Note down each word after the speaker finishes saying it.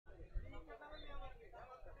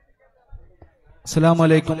Assalamu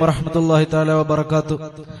alaikum wa rahmatullahi ta'ala wa barakatuh.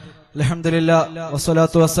 Alhamdulillah wa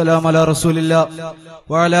salatu wa salam ala rasulillah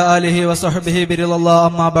wa ala alihi wa sahbihi biridallah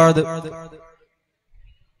amma ba'd.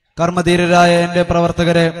 കർമ്മധീരരായ എന്റെ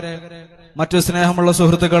പ്രവർത്തകരെ, മറ്റു സ്നേഹമുള്ള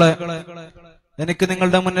സുഹൃത്തുക്കളെ, എനിക്ക്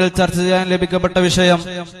നിങ്ങളുടെ മുന്നിൽ ചർച്ച ചെയ്യാൻ ലഭിക്കപ്പെട്ട വിഷയം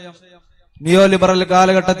നിയോ ലിബറൽ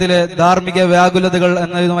കാലഘട്ടത്തിലെ ധാർമ്മിക വ്യാകുലതകൾ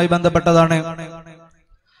എന്നതുമായി ബന്ധപ്പെട്ടതാണ്.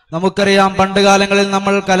 നമുക്കറിയാം, പണ്ടുകാലങ്ങളിൽ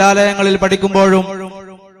നമ്മൾ കലാലയങ്ങളിൽ പഠിക്കുമ്പോഴും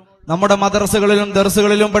നമ്മുടെ മദ്രസകളിലും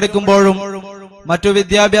ദർസുകളിലും പഠിക്കുമ്പോഴും മറ്റു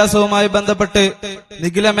വിദ്യാഭ്യാസവുമായി ബന്ധപ്പെട്ട്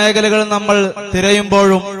നിഖില മേഖലകൾ നമ്മൾ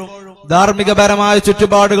തിരയുമ്പോഴും ധാർമ്മികപരമായ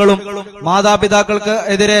ചുറ്റുപാടുകളും മാതാപിതാക്കൾക്ക്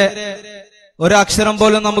എതിരെ ഒരു അക്ഷരം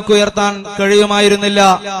പോലും നമുക്ക് ഉയർത്താൻ കഴിയുമായിരുന്നില്ല.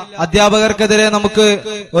 അധ്യാപകർക്കെതിരെ നമുക്ക്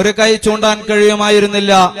ഒരു കൈ ചൂണ്ടാൻ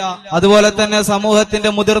കഴിയുമായിരുന്നില്ല. അതുപോലെ തന്നെ സമൂഹത്തിന്റെ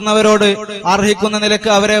മുതിർന്നവരോട് അർഹിക്കുന്ന നിലക്ക്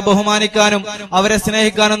അവരെ ബഹുമാനിക്കാനും അവരെ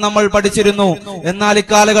സ്നേഹിക്കാനും നമ്മൾ പഠിച്ചിരുന്നു. എന്നാൽ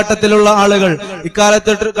ഇക്കാലഘട്ടത്തിലുള്ള ആളുകൾ,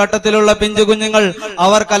 ഇക്കാലഘട്ടത്തിലുള്ള പിഞ്ചു കുഞ്ഞുങ്ങൾ,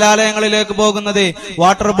 അവർ കലാലയങ്ങളിലേക്ക് പോകുന്നത്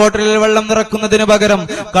വാട്ടർ ബോട്ടിലിൽ വെള്ളം നിറക്കുന്നതിന് പകരം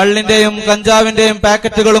കള്ളിന്റെയും കഞ്ചാവിന്റെയും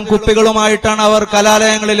പാക്കറ്റുകളും കുപ്പികളുമായിട്ടാണ് അവർ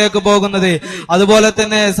കലാലയങ്ങളിലേക്ക് പോകുന്നത്. അതുപോലെ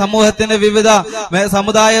തന്നെ സമൂഹത്തിന്റെ വിവിധ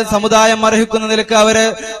സമുദായം അർഹിക്കുന്ന നിലക്ക്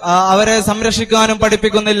അവരെ സംരക്ഷിക്കാനും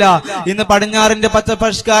പഠിപ്പിക്കുന്നില്ല. ഇന്ന് പടിഞ്ഞാറിന്റെ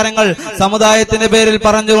പച്ചപരിഷ്കാരങ്ങൾ സമുദായത്തിന്റെ പേരിൽ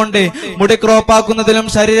പറഞ്ഞുകൊണ്ട് മുടി ക്രോപ്പാക്കുന്നതിലും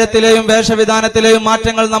ശരീരത്തിലെയും വേഷവിധാനത്തിലെയും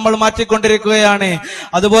മാറ്റങ്ങൾ നമ്മൾ മാറ്റിക്കൊണ്ടിരിക്കുകയാണ്.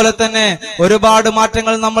 അതുപോലെ തന്നെ ഒരുപാട്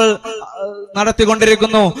മാറ്റങ്ങൾ നമ്മൾ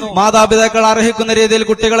നടത്തിക്കൊണ്ടിരിക്കുന്നു. മാതാപിതാക്കൾ അർഹിക്കുന്ന രീതിയിൽ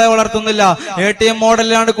കുട്ടികളെ വളർത്തുന്നില്ല. ATM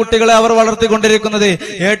മോഡലിലാണ് കുട്ടികളെ അവർ വളർത്തിക്കൊണ്ടിരിക്കുന്നത്.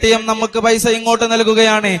 ATM നമുക്ക് പൈസ ഇങ്ങോട്ട്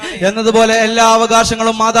നൽകുകയാണ് എന്നതുപോലെ എല്ലാ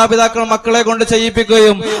അവകാശങ്ങളും മാതാപിതാക്കൾ മക്കളെ കൊണ്ട്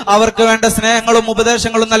ചെയ്യിപ്പിക്കുകയും അവർക്ക് വേണ്ട സ്നേഹങ്ങളും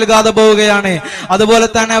ഉപദേശങ്ങളും നൽകാതെ പോവുകയാണ്. അതുപോലെ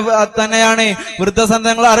തന്നെയാണ്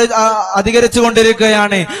വൃദ്ധസദനങ്ങൾ അധികരിച്ചു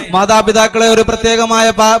കൊണ്ടിരിക്കുകയാണ്. മാതാപിതാക്കളെ ഒരു പ്രത്യേകമായ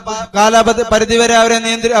കാലപരിധി വരെ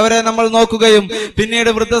അവരെ നമ്മൾ നോക്കുകയും പിന്നീട്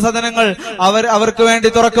വൃദ്ധസദനങ്ങൾ അവർക്ക്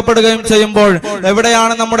വേണ്ടി തുറക്കപ്പെടുകയും ചെയ്യുമ്പോൾ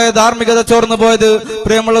എവിടെയാണ് നമ്മുടെ ധാർമ്മികത ചോർന്നു പോയത്?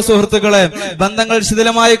 പ്രിയമുള്ള സുഹൃത്തുക്കളെ, ബന്ധങ്ങൾ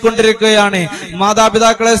ശിഥിലമായി കൊണ്ടിരിക്കുകയാണ്.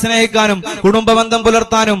 മാതാപിതാക്കളെ സ്നേഹിക്കാനും കുടുംബ ബന്ധം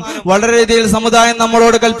പുലർത്താനും വളരെ രീതിയിൽ സമുദായം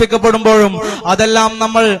നമ്മളോട് കൽപ്പിക്കപ്പെടുമ്പോഴും അതെല്ലാം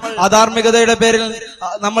നമ്മൾ അധാർമികതയുടെ പേരിൽ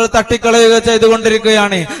നമ്മൾ തട്ടിക്കളയുക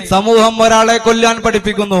ചെയ്തുകൊണ്ടിരിക്കുകയാണ്. സമൂഹം ഒരാളെ കൊല്ലാൻ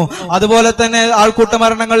പഠിപ്പിക്കുന്നു. അതുപോലെ തന്നെ ആൾക്കൂട്ട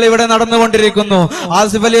മരണങ്ങൾ ഇവിടെ നടന്നുകൊണ്ടിരിക്കുന്നു.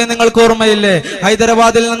 ആസിഫ് അലിയെ നിങ്ങൾക്ക് ഓർമ്മയില്ലേ?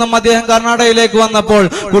 ഹൈദരാബാദിൽ നിന്നും അദ്ദേഹം കർണാടകയിലേക്ക് വന്നപ്പോൾ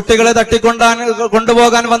കുട്ടികളെ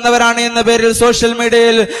കൊണ്ടുപോകാൻ വന്നവരാണ് എന്ന പേരിൽ സോഷ്യൽ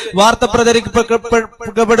മീഡിയയിൽ വാർത്ത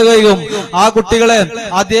പ്രചരിക്കപ്പെടുകയും ആ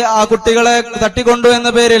കുട്ടികളെ തട്ടിക്കൊണ്ടു എന്ന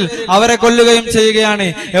പേരിൽ അവരെ കൊല്ലുകയും ചെയ്യുകയാണ്.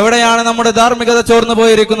 എവിടെയാണ് നമ്മുടെ ധാർമ്മികത ചോർന്നു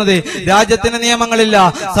പോയിരിക്കുന്നത്? രാജ്യത്തിന് നിയമങ്ങളില്ല,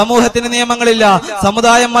 സമൂഹത്തിന് നിയമങ്ങളില്ല,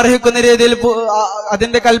 സമുദായം അർഹിക്കുന്ന രീതിയിൽ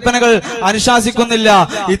അതിന്റെ കൽപ്പനകൾ അനുശാസിക്കുന്നില്ല.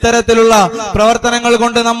 ഇത്തരത്തിലുള്ള പ്രവർത്തനങ്ങൾ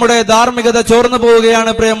കൊണ്ട് നമ്മുടെ ധാർമ്മികത ചോർന്നു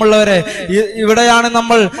പോവുകയാണ്. പ്രിയമുള്ളവരെ, ഇവിടെയാണ്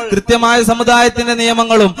നമ്മൾ കൃത്യമായ സമുദായത്തിന്റെ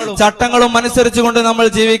നിയമങ്ങളും ചട്ടങ്ങളും അനുസരിച്ചുകൊണ്ട് നമ്മൾ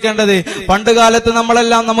ജീവിക്കേണ്ടത്. പണ്ടുകാലത്ത്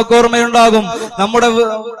നമ്മളെല്ലാം നമുക്ക് ഓർമ്മയുണ്ടാകും, നമ്മുടെ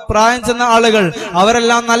പ്രായം ചെന്ന ആളുകൾ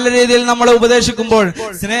അവരെല്ലാം നല്ല രീതിയിൽ നമ്മളെ ഉപദേശിക്കുമ്പോൾ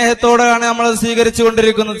സ്നേഹത്തോടെയാണ് നമ്മൾ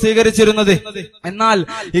സ്വീകരിച്ചിരുന്നത്. എന്നാൽ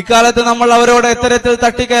ഇക്കാലത്ത് നമ്മൾ അവരോട് എത്തരത്തിൽ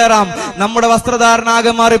തട്ടിക്കയറാം. നമ്മുടെ വസ്ത്രധാരണ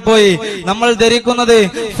ആകെ മാറിപ്പോയി. നമ്മൾ ധരിക്കുന്നത്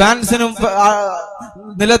ഫാൻസിനും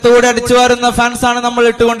നിലത്തൂടെ അടിച്ചു വരുന്ന ഫാൻസാണ് നമ്മൾ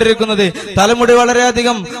ഇട്ടുകൊണ്ടിരിക്കുന്നത്. തലമുടി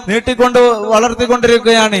വളരെയധികം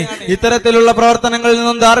വളർത്തിക്കൊണ്ടിരിക്കുകയാണ്. ഇത്തരത്തിലുള്ള പ്രവർത്തനങ്ങളിൽ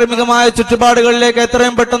നിന്നും ധാർമ്മികമായ ചുറ്റുപാടുകളിലേക്ക്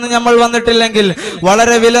എത്രയും പെട്ടെന്ന് നമ്മൾ വന്നിട്ടില്ലെങ്കിൽ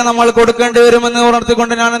വളരെ വില നമ്മൾ കൊടുക്കേണ്ടി വരുമെന്ന്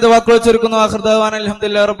ഉണർത്തിക്കൊണ്ട് ഞാൻ എന്റെ വാക്കുകൾ ചുരുക്കുന്നു.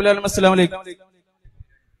 അൽഹംദുലില്ലാഹി റബ്ബിൽ ആലമീൻ. അസ്സലാമു അലൈക്കും.